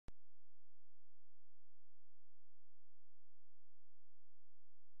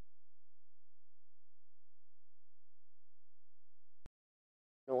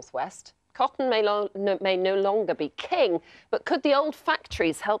northwest. Cotton may no longer be king, but could the old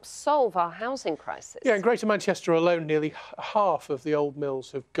factories help solve our housing crisis? Yeah, in Greater Manchester alone, nearly half of the old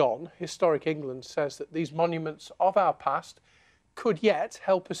mills have gone. Historic England says that these monuments of our past could yet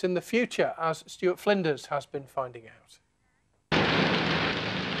help us in the future, as Stuart Flinders has been finding out.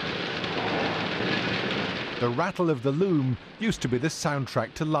 The rattle of the loom used to be the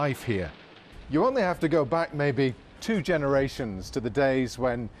soundtrack to life here. You only have to go back maybe 2 generations to the days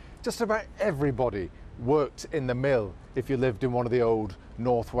when just about everybody worked in the mill if you lived in one of the old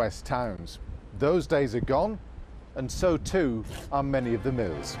northwest towns. Those days are gone, and so too are many of the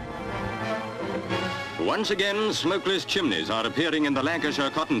mills. Once again, smokeless chimneys are appearing in the Lancashire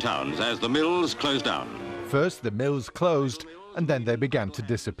cotton towns as the mills close down. First the mills closed, and then they began to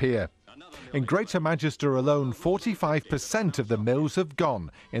disappear. In Greater Manchester alone, 45% of the mills have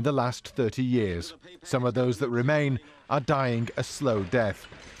gone in the last 30 years. Some of those that remain are dying a slow death.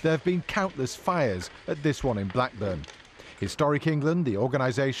 There have been countless fires at this one in Blackburn. Historic England, the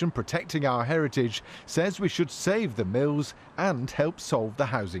organisation protecting our heritage, says we should save the mills and help solve the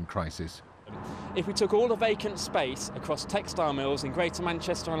housing crisis. If we took all the vacant space across textile mills in Greater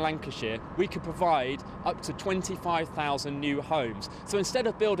Manchester and Lancashire, we could provide up to 25,000 new homes. So instead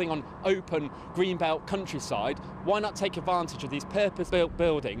of building on open greenbelt countryside, why not take advantage of these purpose-built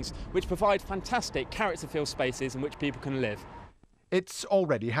buildings which provide fantastic character-filled spaces in which people can live? It's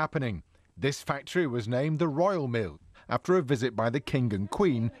already happening. This factory was named the Royal Mill after a visit by the King and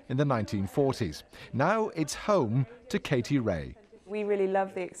Queen in the 1940s. Now it's home to Katie Ray. We really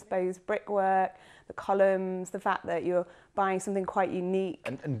love the exposed brickwork, the columns, the fact that you're buying something quite unique.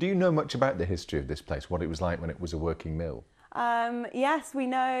 And do you know much about the history of this place, what it was like when it was a working mill? Yes, we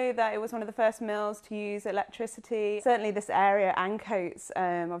know that it was one of the first mills to use electricity. Certainly this area, Ancoats,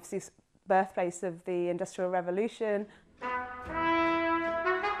 obviously birthplace of the Industrial Revolution.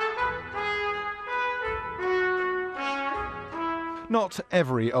 Not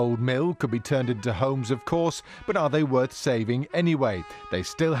every old mill could be turned into homes, of course, but are they worth saving anyway? They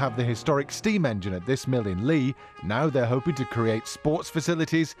still have the historic steam engine at this mill in Lee. Now they're hoping to create sports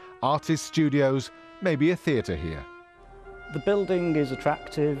facilities, artist studios, maybe a theatre here. The building is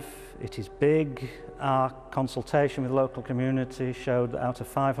attractive, it is big. Our consultation with the local community showed that out of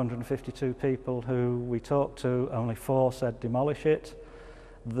 552 people who we talked to, only 4 said demolish it.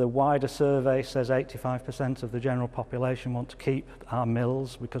 The wider survey says 85% of the general population want to keep our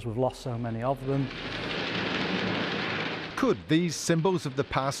mills because we've lost so many of them. Could these symbols of the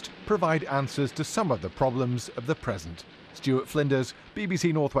past provide answers to some of the problems of the present? Stuart Flinders,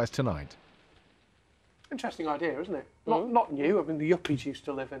 BBC North West Tonight. Interesting idea, isn't it? Not new. I mean, the yuppies used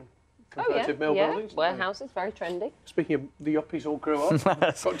to live in converted mill buildings. Warehouses, very trendy. Speaking of the yuppies all grew up,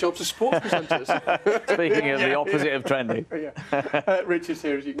 got jobs as sports presenters. Speaking of the opposite of trendy. Richard's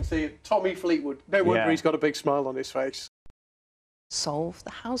here, as you can see. Tommy Fleetwood. No wonder he's got a big smile on his face. Solve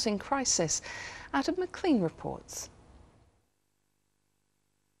the housing crisis. Adam McLean reports.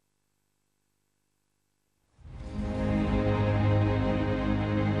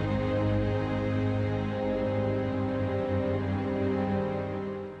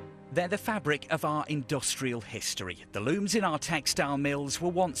 They're the fabric of our industrial history. The looms in our textile mills were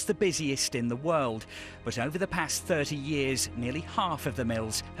once the busiest in the world, but over the past 30 years, nearly half of the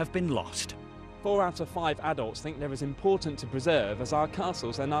mills have been lost. 4 out of 5 adults think they're as important to preserve as our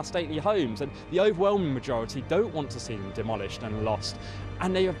castles and our stately homes, and the overwhelming majority don't want to see them demolished and lost.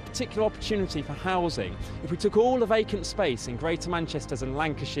 And they have a particular opportunity for housing. If we took all the vacant space in Greater Manchester's and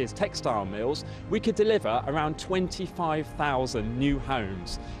Lancashire's textile mills, we could deliver around 25,000 new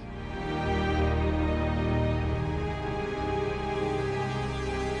homes.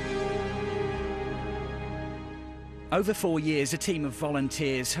 Over 4 years, a team of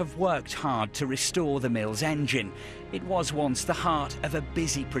volunteers have worked hard to restore the mill's engine. It was once the heart of a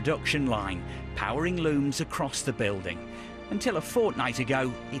busy production line, powering looms across the building. Until a fortnight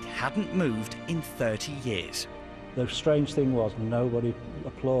ago, it hadn't moved in 30 years. The strange thing was nobody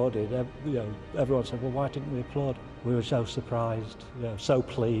applauded. Everyone said, well, why didn't we applaud? We were so surprised, so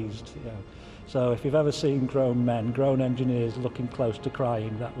pleased. So if you've ever seen grown men, grown engineers looking close to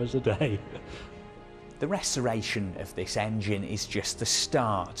crying, that was the day. The restoration of this engine is just the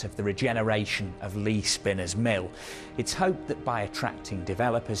start of the regeneration of Lee Spinners Mill. It's hoped that by attracting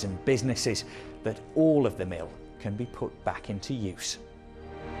developers and businesses, that all of the mill can be put back into use.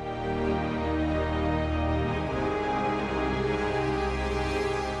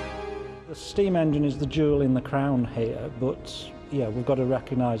 The steam engine is the jewel in the crown here, but we've got to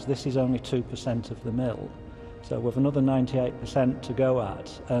recognise this is only 2% of the mill. So we've another 98% to go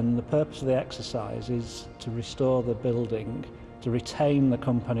at, and the purpose of the exercise is to restore the building to retain the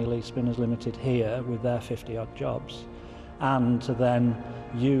company Leigh Spinners Limited here with their 50-odd jobs, and to then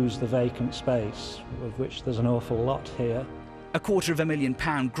use the vacant space, of which there's an awful lot here. A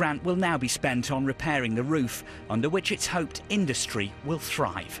 £250,000 grant will now be spent on repairing the roof, under which it's hoped industry will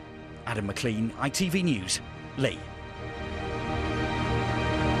thrive. Adam McLean, ITV News, Leigh.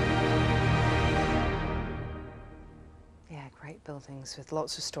 Yeah, great buildings with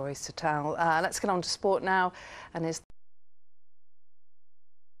lots of stories to tell. Let's get on to sport now, and is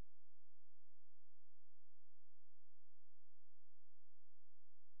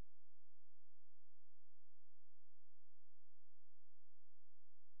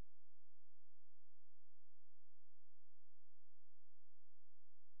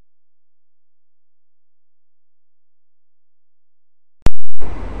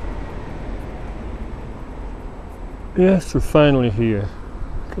Yes, we're finally here.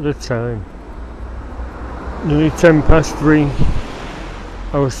 Look at the time. Nearly 3:10.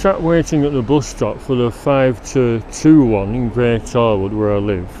 I was sat waiting at the bus stop for the 5 to 2 one in Great Harwood where I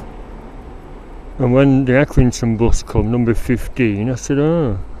live. And when the Accrington bus come, number 15, I said,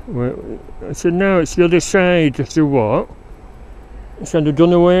 oh. I said, no, it's the other side. I said, what? I said, I've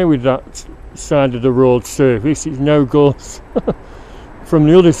done away with that side of the road service. It now goes from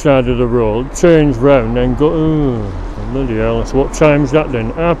the other side of the road, turns round and go, oh, bloody hell. So what time's that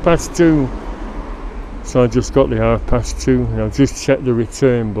then? 2:30. So I just got the 2:30 and I've just checked the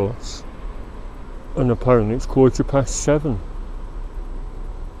return bus. And apparently it's 7:15.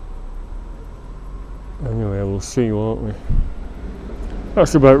 Anyway, we'll see, won't we?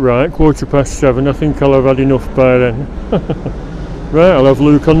 That's about right, 7:15. I think I'll have had enough by then. Right, I'll have a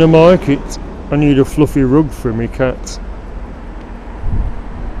look on the market. I need a fluffy rug for my cat.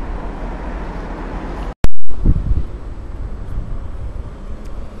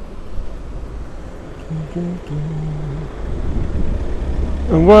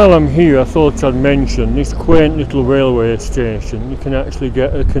 And while I'm here, I thought I'd mention this quaint little railway station. You can actually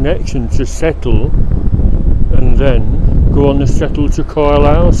get a connection to Settle and then go on the Settle to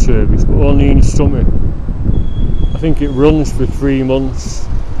Carlisle service, but only in summer. I think it runs for 3 months,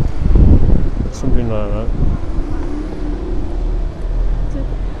 something like that.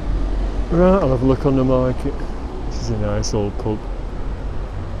 Right, I'll have a look on the market. This is a nice old pub.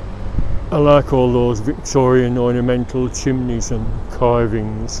 I like all those Victorian ornamental chimneys and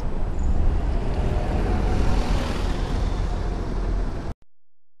carvings.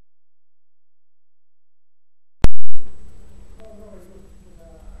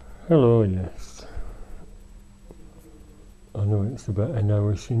 Hello, yes. I know it's about an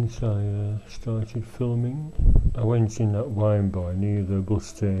hour since I started filming. I went in that wine bar near the bus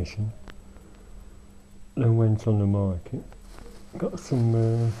station, then went on the market, got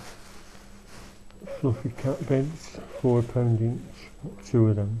some fluffy cat beds, £4 each, 2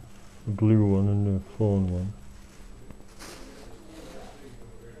 of them, the blue one and the fawn one.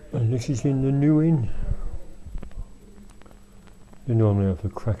 And this is in the new inn. They normally have a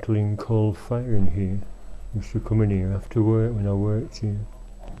crackling coal fire in here. I used to come in here after work when I worked here.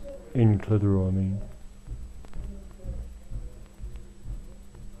 In Clitheroe, I mean.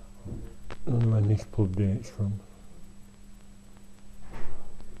 I don't know when this pub dates from.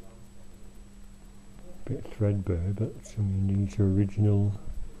 Bit threadbare, but I mean these are original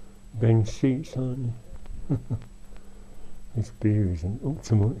bench seats, aren't they? This beer isn't up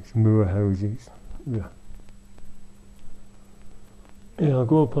to much. Moor houses. Yeah. Yeah, I'll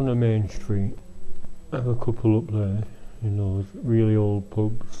go up on the main street, have a couple up there in those really old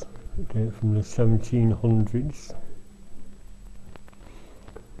pubs, date from the 1700s,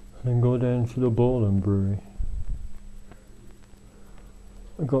 and then go down to the Bowland Brewery.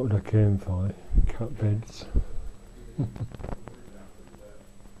 I got what I came for, cat beds.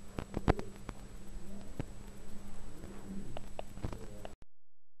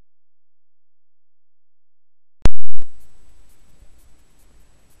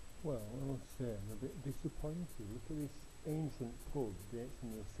 Well, I must say I'm a bit disappointed. Look at this ancient pub, dates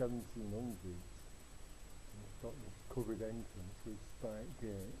from the 1700s. It's got this covered entrance with spiked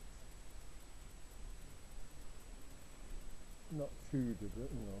gates. Not Tudor, but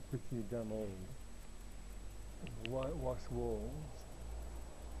you know, pretty damn old. And whitewashed walls.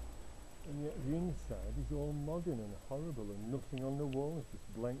 And yet the inside is all modern and horrible and nothing on the walls, just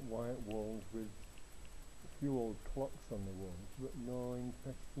blank white walls with a few old clocks on the walls, but no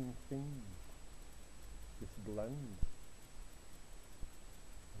interesting things. Just bland.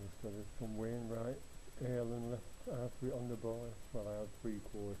 There's got some Wainwright ale and left half of it on the bar. Well, I had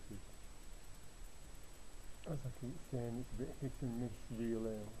 3/4. As I keep saying, it's a bit hit and miss, real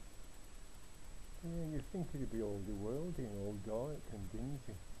ale. Yeah, you think it'd be all the world in, all dark and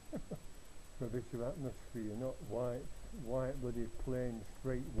dingy. For a bit of atmosphere, not white bloody plain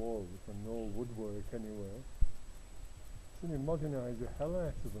straight walls and no woodwork anywhere. It's going to modernise the hell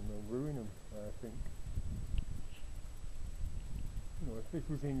out of them and ruin them, I think. You know, if this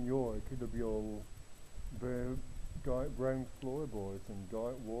was in York, it'd be all bare, dark brown floorboards and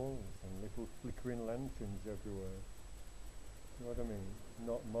dark walls and little flickering lanterns everywhere. You know what I mean?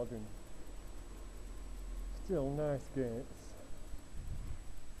 Not modern. Still nice gates.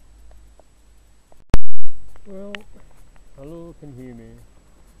 Well, hello, can you hear me?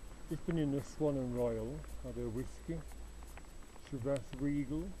 Just been in the Swan and Royal, had a whiskey, Chivas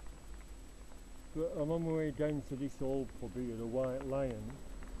Regal, but I'm on my way down to this old pub here, the White Lion,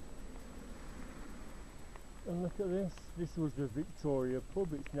 and look at this. This was the Victoria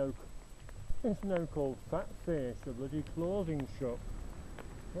pub. It's now called Fat Face, a bloody clothing shop.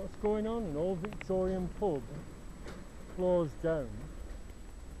 What's going on? An old Victorian pub closed down,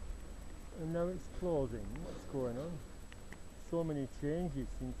 and now it's closing. What's going on? So many changes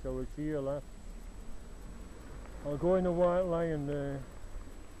since I was here last. I'll go in the White Lion there.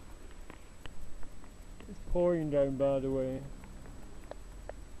 It's pouring down, by the way.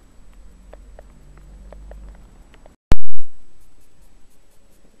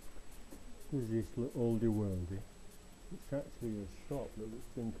 There's this oldie worldie. It's actually a shop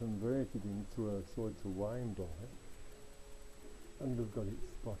that's been converted into a sort of wine bar. And they've got it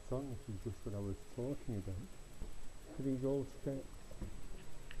spot on, which is just what I was talking about. For these old steps.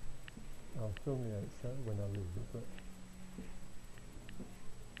 I'll film the outside when I leave, but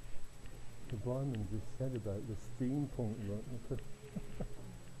the barman just said about the steampunk look.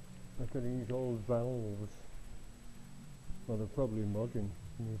 Look at these old valves. Well, they're probably modern,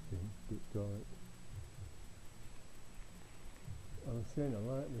 nothing, a bit dark. I was saying I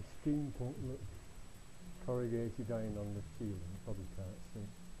like the steampunk look. Corrugated iron on the ceiling, probably can't see.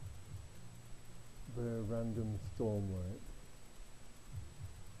 The random stonework.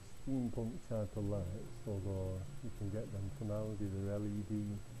 Steampunk type of lights, although you can get them from Aldi, they're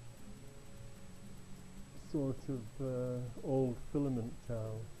LED. Sort of old filament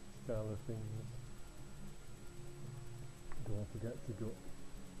style of things. Don't forget to go.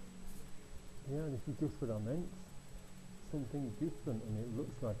 Yeah, this is just what I meant. Something different, and it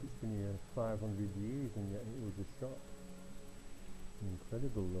looks like it's been here 500 years, and yet it was a shop.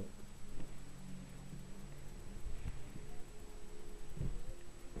 Incredible look.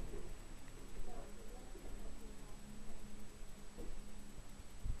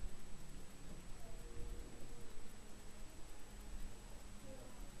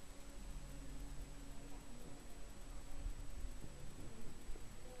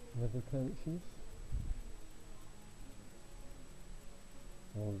 Leather couches.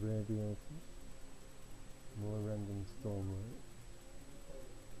 More radiators, more random stonework.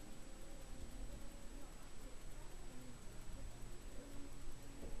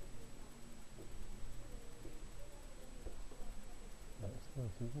 That's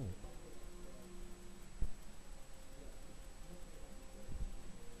nice, isn't it?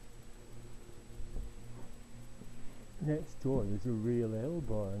 Next door there's a real ale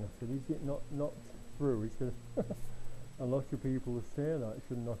bar, and I said, is it not knocked through? He said, a lot of people will say that, it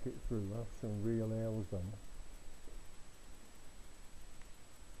should knock it through, have some real ales on.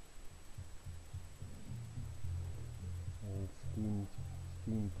 Old steam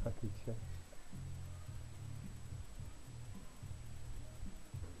package chest.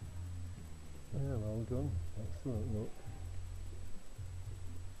 Yeah, well done, excellent look.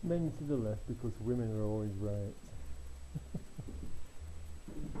 Men to the left because women are always right.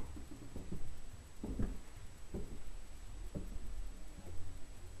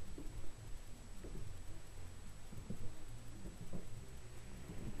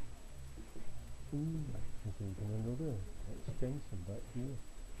 There's even another extension back here.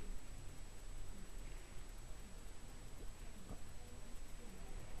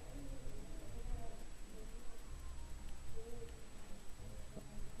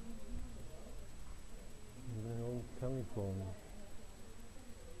 There's an old telephone.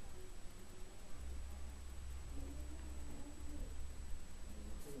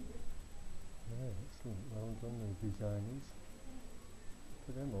 Yeah, excellent. Well done, the designers.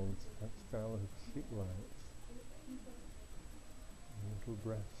 For them old style of ship lights. Little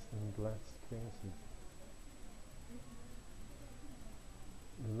brass and glass cases.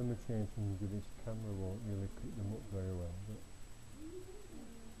 The limitations of this camera won't really pick them up very well, but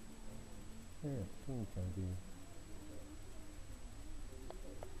yeah, excellent idea.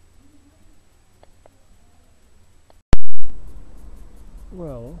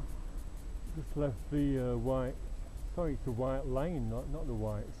 Well, Just left the white, sorry, it's a white lion, not the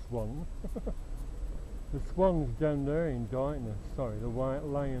white swan. The swan's down there in darkness, sorry, the white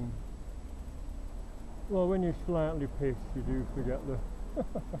lion. Well, when you're slightly pissed, you do forget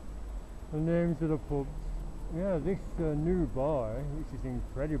the names of the pubs. Yeah, this new bar, which is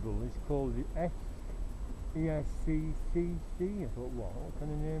incredible, is called the ESCCC. I thought, wow, what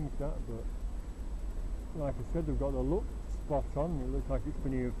kind of name is that? But like I said, they've got the look spot on. It looks like it's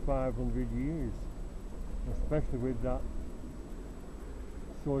been here 500 years, especially with that.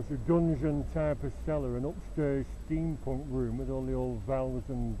 So it's a dungeon type of cellar, an upstairs steampunk room with all the old valves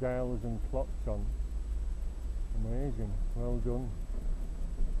and dials and clocks on. Amazing, well done.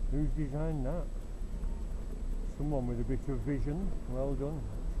 Who's designed that? Someone with a bit of vision. Well done,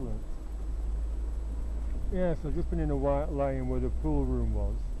 excellent. Yes, I've just been in a White Lion where the pool room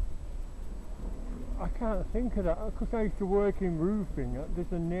was. I can't think of that because I used to work in roofing.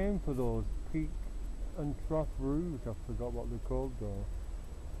 There's a name for those peak and trough roofs. I forgot what they're called though.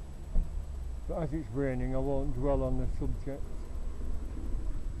 But as it's raining, I won't dwell on the subject.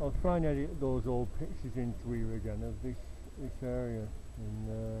 I'll try and edit those old pictures into here again of this area in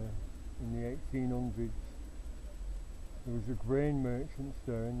the 1800s. There was a grain merchant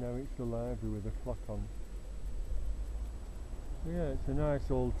there, and now it's a library with a clock on. Yeah, it's a nice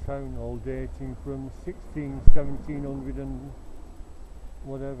old town, all dating from 1700 and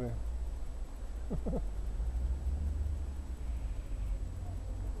whatever.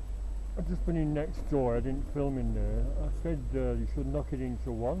 I've just been in next door, I didn't film in there. I said you should knock it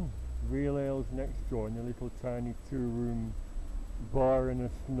into one. Real ale's next door in a little tiny 2-room bar and a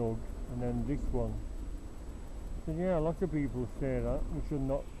snug, and then this one. I said, yeah, a lot of people say that, we should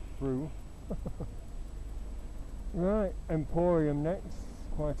knock through. Right, Emporium next,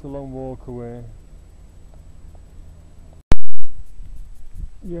 quite a long walk away.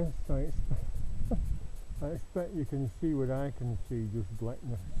 Yes, I expect you can see what I can see, just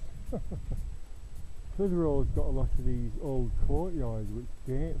blackness. Clitheroe's got a lot of these old courtyards which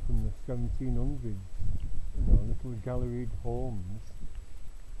date from the 1700s, you know, little galleried homes.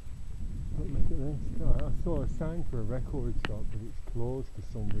 But look at this, I saw a sign for a record shop but it's closed for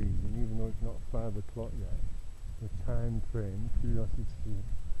some reason, even though it's not 5 o'clock yet. The time frame, curiosity,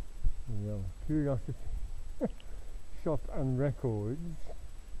 you know, curiosity shop and records.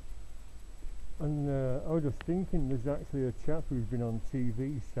 And I was just thinking, there's actually a chap who's been on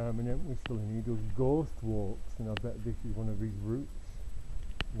TV, Simon Entwistle, and he does ghost walks, and I bet this is one of his routes,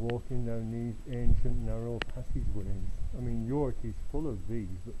 walking down these ancient narrow passageways. I mean, York is full of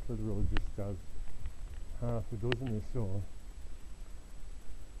these, but Clitheroe just has half a dozen or so.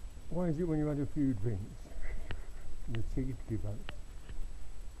 Why is it when you had a few drinks, the teeth give out?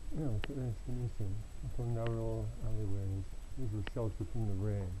 Yeah, look at this, anything. Little narrow alleyways. These were sheltered from the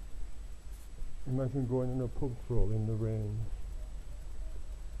rain. Imagine going on a pub crawl in the rain.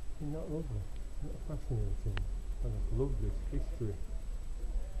 Isn't that lovely? Isn't that fascinating? I just love this history.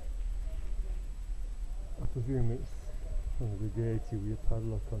 I presume it's going to be gated with a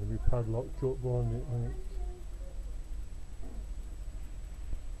padlock on. It'll be padlocked up, won't it, when it's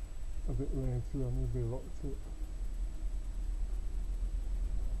a bit later on, it'll be locked up.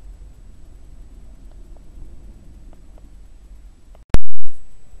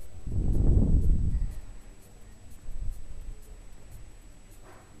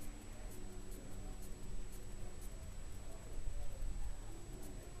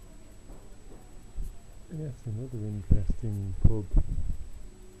 Yes, another interesting pub,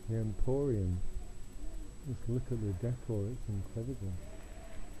 the Emporium. Just look at the decor, it's incredible.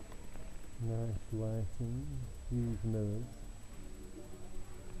 Nice lighting, huge mirrors,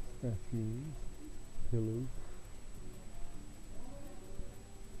 statues, pillars.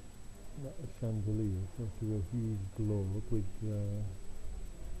 Not a chandelier, it's also a huge globe with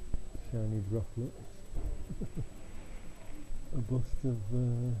shiny droplets. A bust of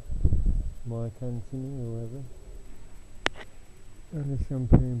Mark Antony or whatever, and a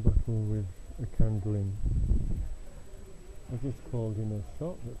champagne bottle with a candle in. I just called in a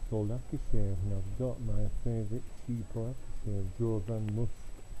shop that sold aftershave, and I've got my favourite cheaper aftershave, Joe Van Musk.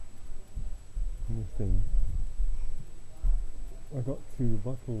 Nothing. I got 2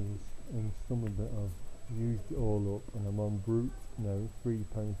 bottles, and some of it I've used it all up, and I'm on Brute now,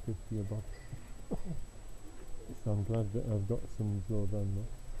 £3.50 a bottle. So I'm glad that I've got some Joe Van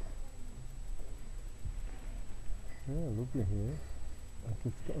Musk. Yeah, lovely here. I've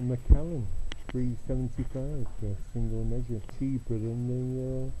just got a Macallan, $3.75 for a single measure, cheaper than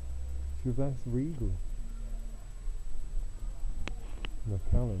the Chivas Regal.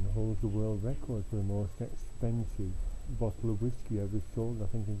 Macallan holds the world record for the most expensive bottle of whiskey ever sold. I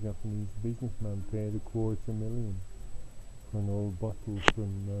think a Japanese businessman paid $250,000 for an old bottle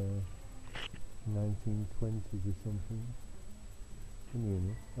from 1920s or something. Can you hear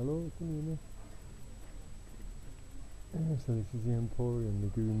me? Hello, can you hear me? So this is the Emporium. They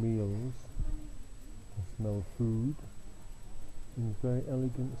do meals, they smell food in very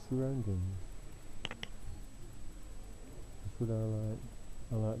elegant surroundings. That's what I like.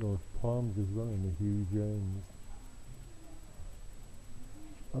 I like those palms as well in the huge urns.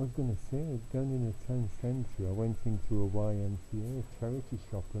 I was going to say, down in the town centre I went into a YMCA charity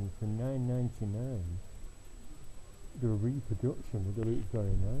shop, and for $9.99 the reproduction would look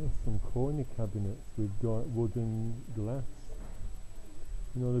very nice. Some corner cabinets with dark wooden glass.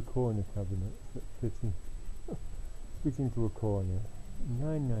 You know, the corner cabinets that fit into a corner.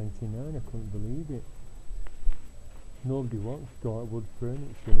 $9.99, I couldn't believe it. Nobody wants dark wood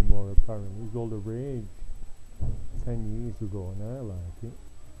furniture anymore apparently. It was all the rage 10 years ago, and I like it.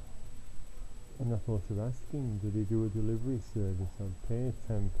 And I thought of asking, do they do a delivery service? I'd pay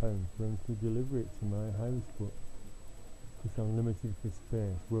 £10 for them to deliver it to my house, but because I'm limited for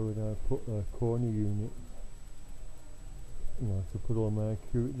space, where would I put a corner unit? You know, to put all my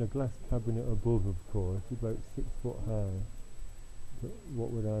the glass cabinet above, of course, about 6 foot high. But what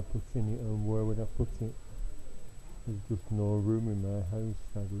would I put in it, and where would I put it? There's just no room in my house,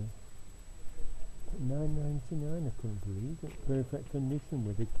 sadly. $9.99, I couldn't believe it. Perfect condition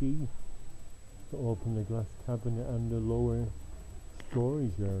with a key to open the glass cabinet and the lower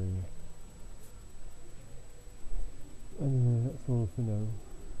storage area. Anyway, that's all for now.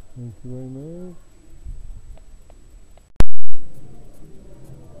 Thank you very much.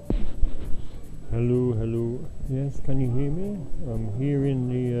 Hello, hello. Yes, can you hear me? I'm here in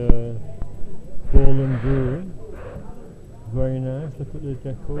the Blackburn Brewery. Very nice, look at the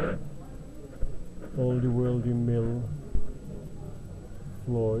decor. Oldie worldy mill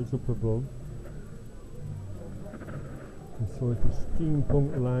floors up above. And sort of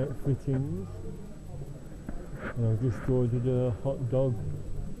steampunk light fittings. And I've just ordered a hot dog,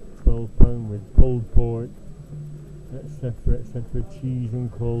 £12 with pulled pork, etc, etc, cheese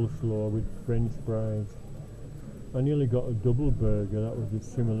and coleslaw with French fries. I nearly got a double burger, that was a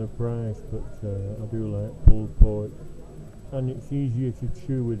similar price, but I do like pulled pork. And it's easier to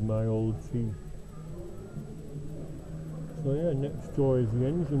chew with my old teeth. So yeah, next door is the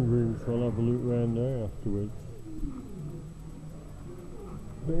engine room, so I'll have a look round there afterwards.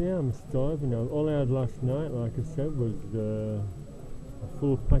 But yeah, I'm starving now. All I had last night, like I said, was a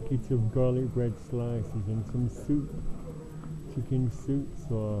full packet of garlic bread slices and some soup, chicken soup,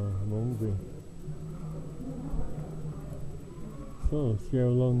 so I'm hungry. So, see how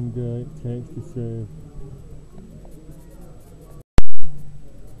long it takes to serve.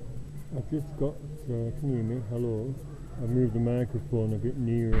 I've just got, can you hear me? Hello. I moved the microphone a bit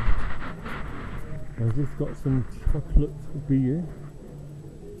nearer. I've just got some chocolate beer.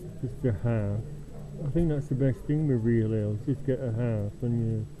 Just a half. I think that's the best thing with real ale, just get a half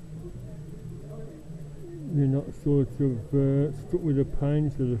and you're not sort of stuck with a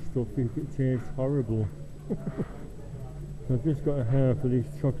pint of the stuff if it tastes horrible. So I've just got a half of this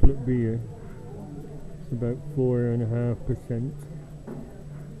chocolate beer. It's about 4.5%.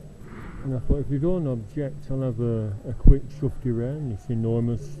 And I thought, if you don't object, I'll have a quick shufty around this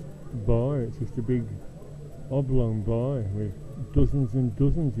enormous bar. It's just a big oblong bar with dozens and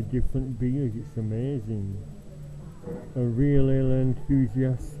dozens of different beers. It's amazing. A real ale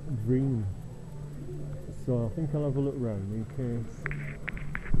enthusiast's dream. So I think I'll have a look round in case,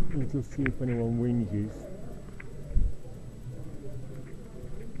 and just see if anyone whinges.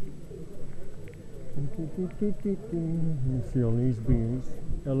 Let me see all these beers.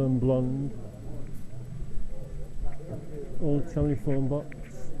 Ellen Blonde, old telephone box,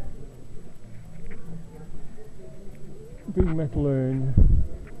 big metal urn.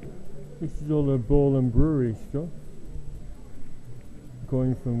 This is all the bowl and brewery stuff,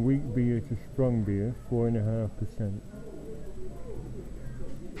 going from weak beer to strong beer, 4.5%.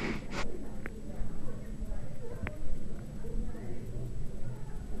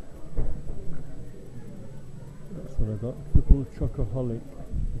 That's what I got, triple chocoholic.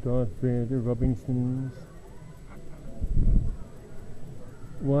 Darth Vader, Robinson's,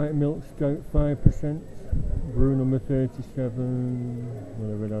 white milk stout 5%, brew number 37,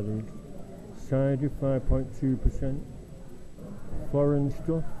 whatever that is, cider 5.2%, foreign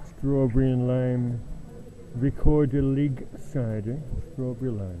stuff, strawberry and lime, Recorder League cider, strawberry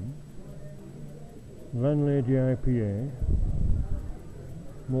lime, Landlady IPA,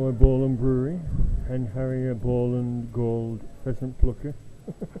 more Bowland Brewery, Hen Harrier Bowland Gold Pheasant Plucker.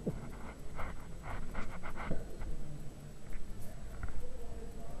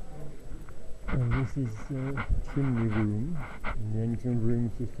 This is chimney room, and the engine room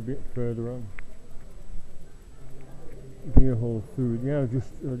is just a bit further on. Beer hall food, yeah,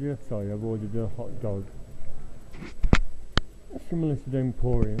 sorry, I've ordered a hot dog. Similar to the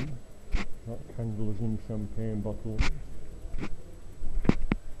Emporium, got candles and champagne bottles.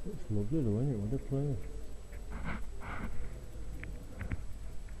 It's lovely though, isn't it? What a place.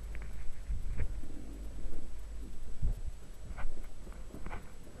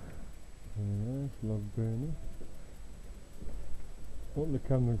 Very nice, log burner. What the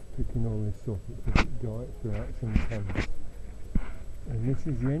camera's picking all this up, it's a bit dark for action cams. And this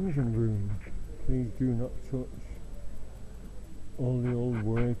is the engine room. Please do not touch all the old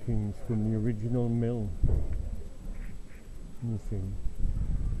workings from the original mill. You see.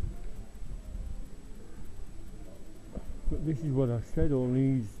 But this is what I said, all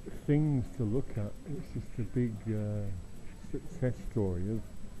these things to look at. It's just a big success story of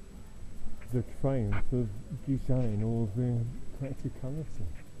the triumph of design over practicality.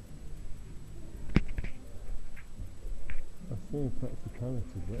 I say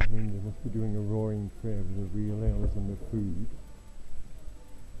practicality, but I mean they must be doing a roaring favour of the real ales and the food.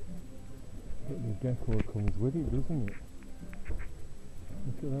 But the decor comes with it, doesn't it?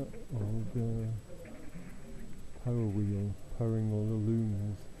 Look at that old power wheel powering all the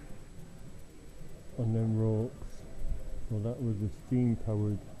looms on them ropes. So that was a steam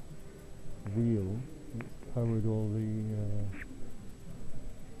powered wheel which powered all the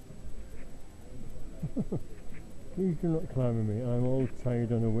Please do not climb me, I'm all tired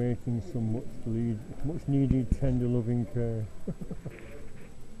and awaiting some much needed tender loving care.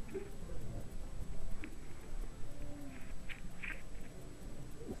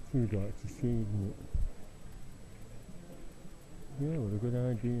 It's too dark to see, isn't it? Yeah, what a good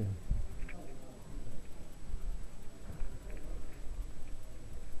idea.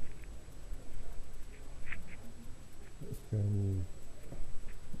 That's Chinese.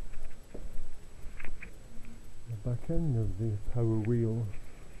 The back end of the power wheel.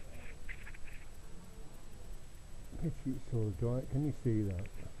 Pity it's so dark, can you see that?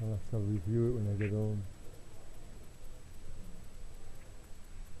 I'll have to review it when I get home.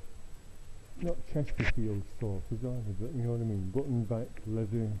 Not Chesterfield sofas either, but you know what I mean, button back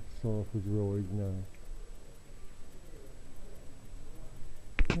leather sofas are always nice.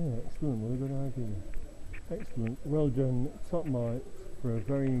 Yeah, excellent, what a good idea. Excellent, well done, top marks for a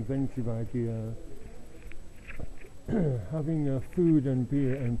very inventive idea. Having a food and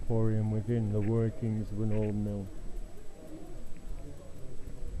beer emporium within the workings of an old mill.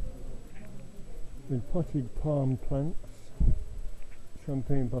 With potted palm plants,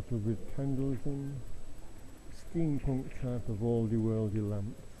 champagne bottles with candles in, steampunk type of oldie-worldy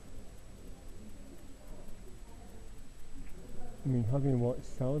lamps. I mean, having watched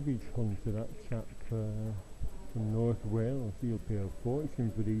Salvage Hunter, that chap from North Wales, he'll pay a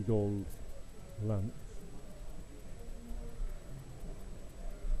fortune for these old lamps.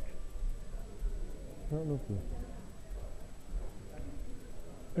 Isn't that lovely?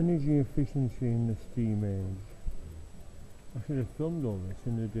 Energy efficiency in the steam age. I should have filmed all this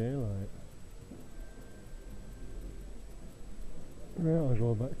in the daylight. Right, I'll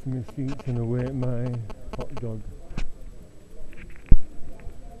go back to my seats and await my hot dog.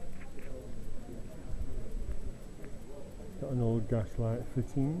 Got an old gas light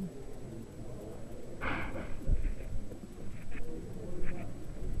fitting.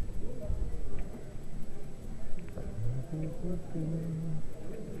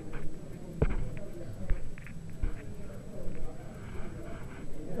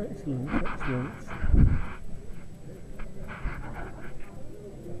 Excellent, excellent.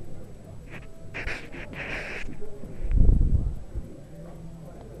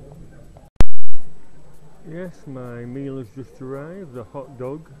 Yes, my meal has just arrived, a hot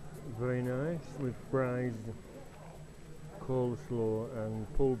dog, very nice, with fries, coleslaw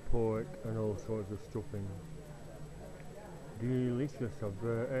and pulled pork and all sorts of stuffing. Delicious. I've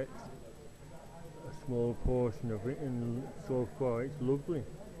ate a small portion of it and so far it's lovely.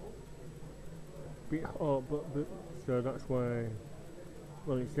 Bit hot, but so that's why,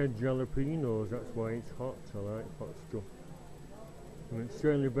 well, it said jalapenos, that's why it's hot. I like hot stuff. And it's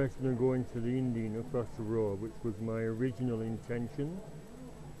certainly better than going to the Indian across the road, which was my original intention.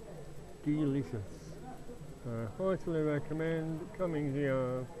 Delicious. I heartily recommend coming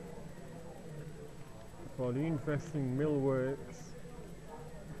here for the interesting millworks,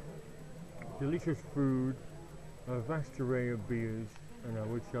 delicious food, a vast array of beers, and I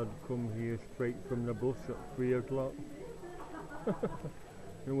wish I'd come here straight from the bus at 3 o'clock.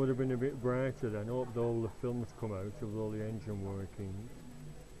 It would have been a bit brighter then. I hope all the films come out of all the engine working.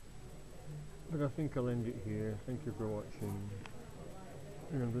 But I think I'll end it here. Thank you for watching.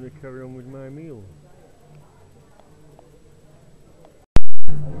 And I'm going to carry on with my meal.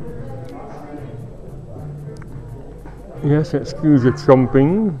 Yes, excuse the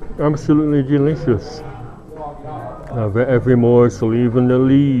chomping. Absolutely delicious. I've ate every morsel, even the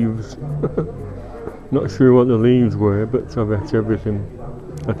leaves. Not sure what the leaves were, but I've ate everything.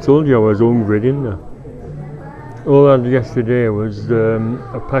 I told you I was hungry, didn't I? All I had yesterday was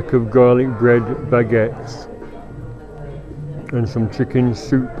a pack of garlic bread baguettes and some chicken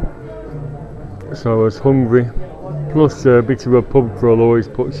soup. So I was hungry. Plus a bit of a pub crawl always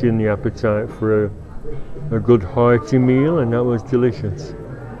puts you in the appetite for a good hearty meal, and that was delicious.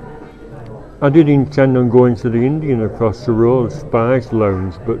 I did intend on going to the Indian across the road, Spice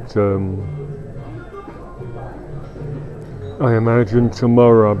Lounge, but I imagine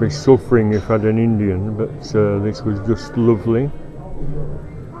tomorrow I'll be suffering if I had an Indian, but this was just lovely.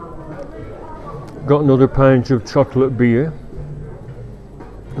 Got another pint of chocolate beer.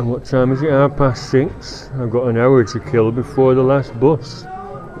 And what time is it? 6:30. I've got an hour to kill before the last bus.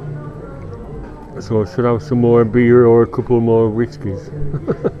 So I should have some more beer or a couple more whiskies.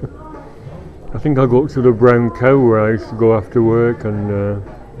 I think I'll go up to the Brown Cow where I used to go after work and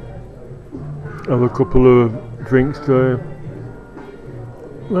have a couple of drinks there.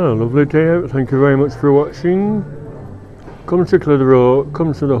 Well, lovely day out. Thank you very much for watching. Come to Clitheroe,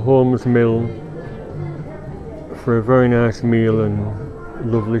 come to the Holmes Mill for a very nice meal and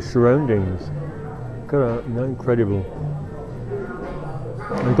lovely surroundings. Look at that, incredible.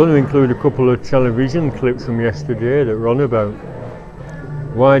 I'm going to include a couple of television clips from yesterday that run about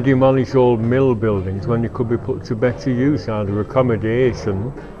why demolish old mill buildings when they could be put to better use, either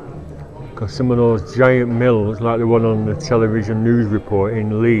accommodation, because some of those giant mills, like the one on the television news report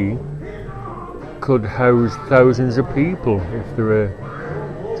in Lee, could house thousands of people if they were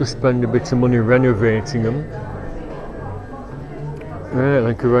to spend a bit of money renovating them. Right,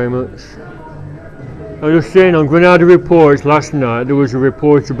 thank you very much. I was just saying, on Granada Reports last night, there was a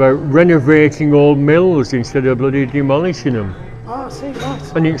report about renovating old mills instead of bloody demolishing them. Oh, I see,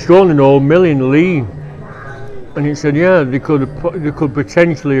 right. And it's shown an old mill in Lee. And it said, yeah, they could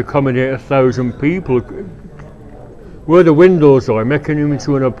potentially accommodate 1,000 people. Where the windows are, making them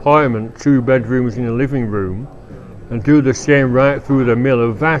into an apartment, 2 bedrooms in a living room, and do the same right through the mill,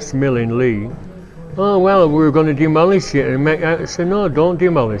 a vast mill in Lee. Oh, well, we're going to demolish it and make. I said, no, don't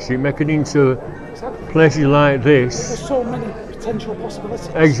demolish it, make it into places like this. There's so many potential possibilities.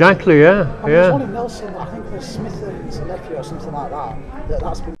 Exactly, yeah, and there's one in Nelson, I think there's Smith's Lecky or something like that,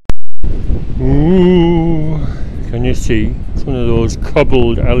 that's been... Ooh, can you see? It's one of those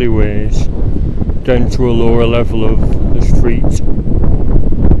cobbled alleyways down to a lower level of the street.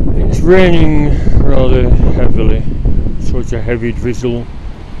 It's raining rather heavily, so it's a heavy drizzle.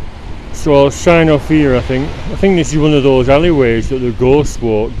 So I'll sign off here, I think. I think this is one of those alleyways that the ghost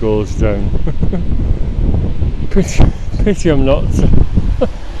walk goes down. Pity I'm not at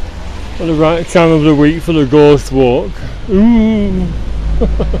the right time of the week for the ghost walk. Ooh.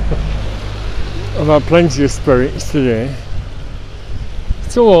 I've had plenty of spirits today.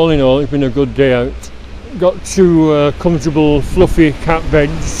 So all in all, it's been a good day out. Got 2 comfortable fluffy cat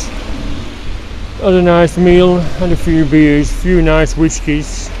beds. Had a nice meal, had a few beers, a few nice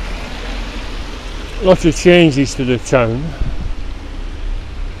whiskies. Lots of changes to the town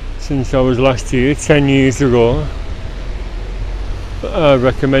since I was last here 10 years ago. But I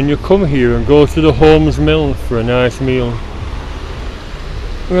recommend you come here and go to the Holmes Mill for a nice meal.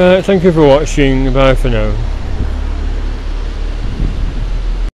 Right, thank you for watching, bye for now.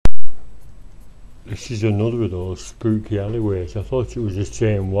 This is another of those spooky alleyways. I thought it was the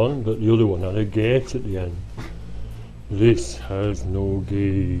same one, but the other one had a gate at the end. This has no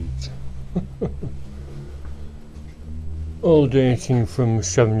gate. All dating from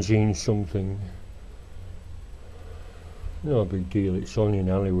 17 something. No big deal, it's only an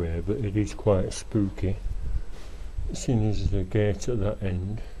alleyway, but it is quite spooky. Seeing as there's a gate at that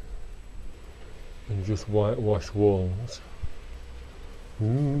end and just whitewashed walls.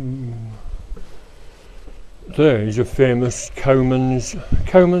 Ooh. There is a famous Cowman's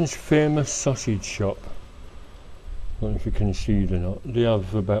famous sausage shop. I don't know if you can see it or not. They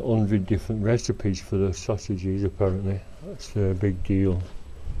have about 100 different recipes for the sausages apparently. That's a big deal.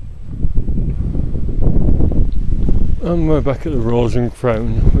 And we're back at the Rose and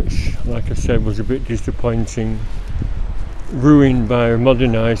Crown, which, like I said, was a bit disappointing. Ruined by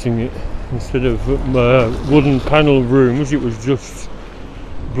modernising it. Instead of wooden panelled rooms, it was just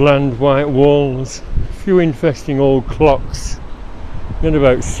bland white walls. A few interesting old clocks. We had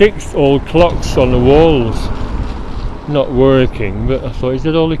about 6 old clocks on the walls. not working, but I thought, is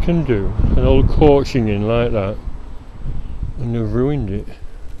that all they can do? An old coaching in like that, and they've ruined it.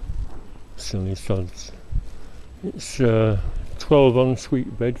 Silly sods. It's 12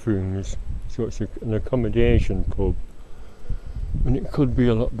 ensuite bedrooms, so it's an accommodation pub, and it could be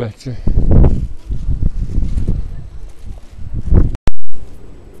a lot better.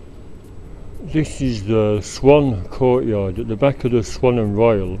 This is the Swan Courtyard at the back of the Swan and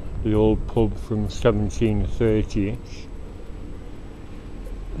Royal, the old pub from 1730.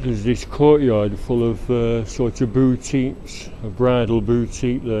 There's this courtyard full of sort of boutiques, a bridal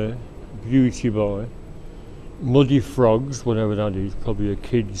boutique there, beauty bar, Muddy Frogs, whatever that is, probably a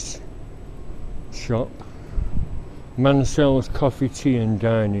kid's shop, Mansell's Coffee, Tea and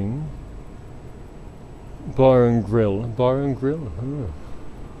Dining, Bar and Grill. Oh.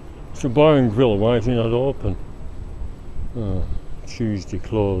 It's a bar and grill, why is it not open? Oh, Tuesday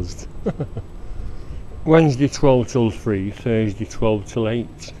closed. Wednesday 12 till 3, Thursday 12 till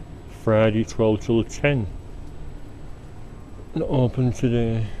 8, Friday 12 till 10. Not open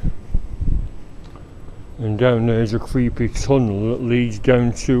today. And down there's a creepy tunnel that leads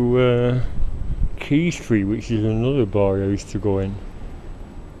down to Key Street, which is another bar I used to go in.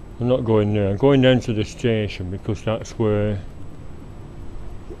 I'm not going there, I'm going down to the station because that's where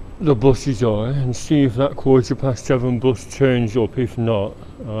the buses are, and see if that 7:15 bus turns up. If not,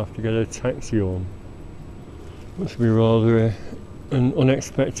 I'll have to get a taxi home. Must be rather an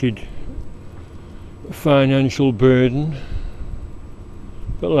unexpected financial burden.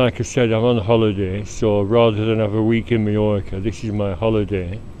 But like I said, I'm on holiday, so rather than have a week in Mallorca, this is my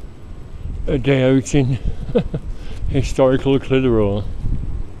holiday. A day out in historical Clitheroe.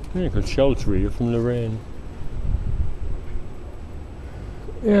 Yeah, could shelter you from the rain.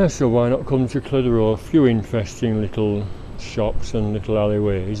 Yeah, so why not come to Clitheroe? A few interesting little shops and little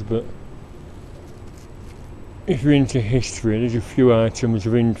alleyways, but if you're into history, there's a few items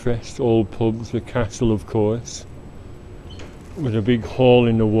of interest. Old pubs, the castle of course, with a big hole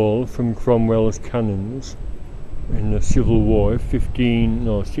in the wall from Cromwell's cannons in the Civil War,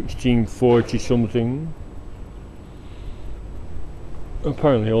 1640 something.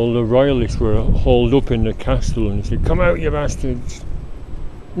 Apparently all the royalists were hauled up in the castle and said, "Come out, you bastards."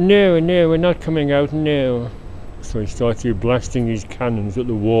 No, we're not coming out, no. So he started blasting his cannons at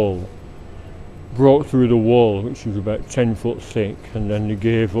the wall. Broke through the wall, which was about 10 foot thick, and then they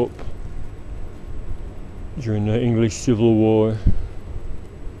gave up during the English Civil War.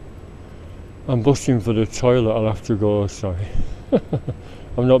 I'm busting for the toilet, I'll have to go, sorry.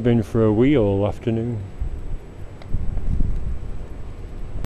 I've not been for a wee all afternoon.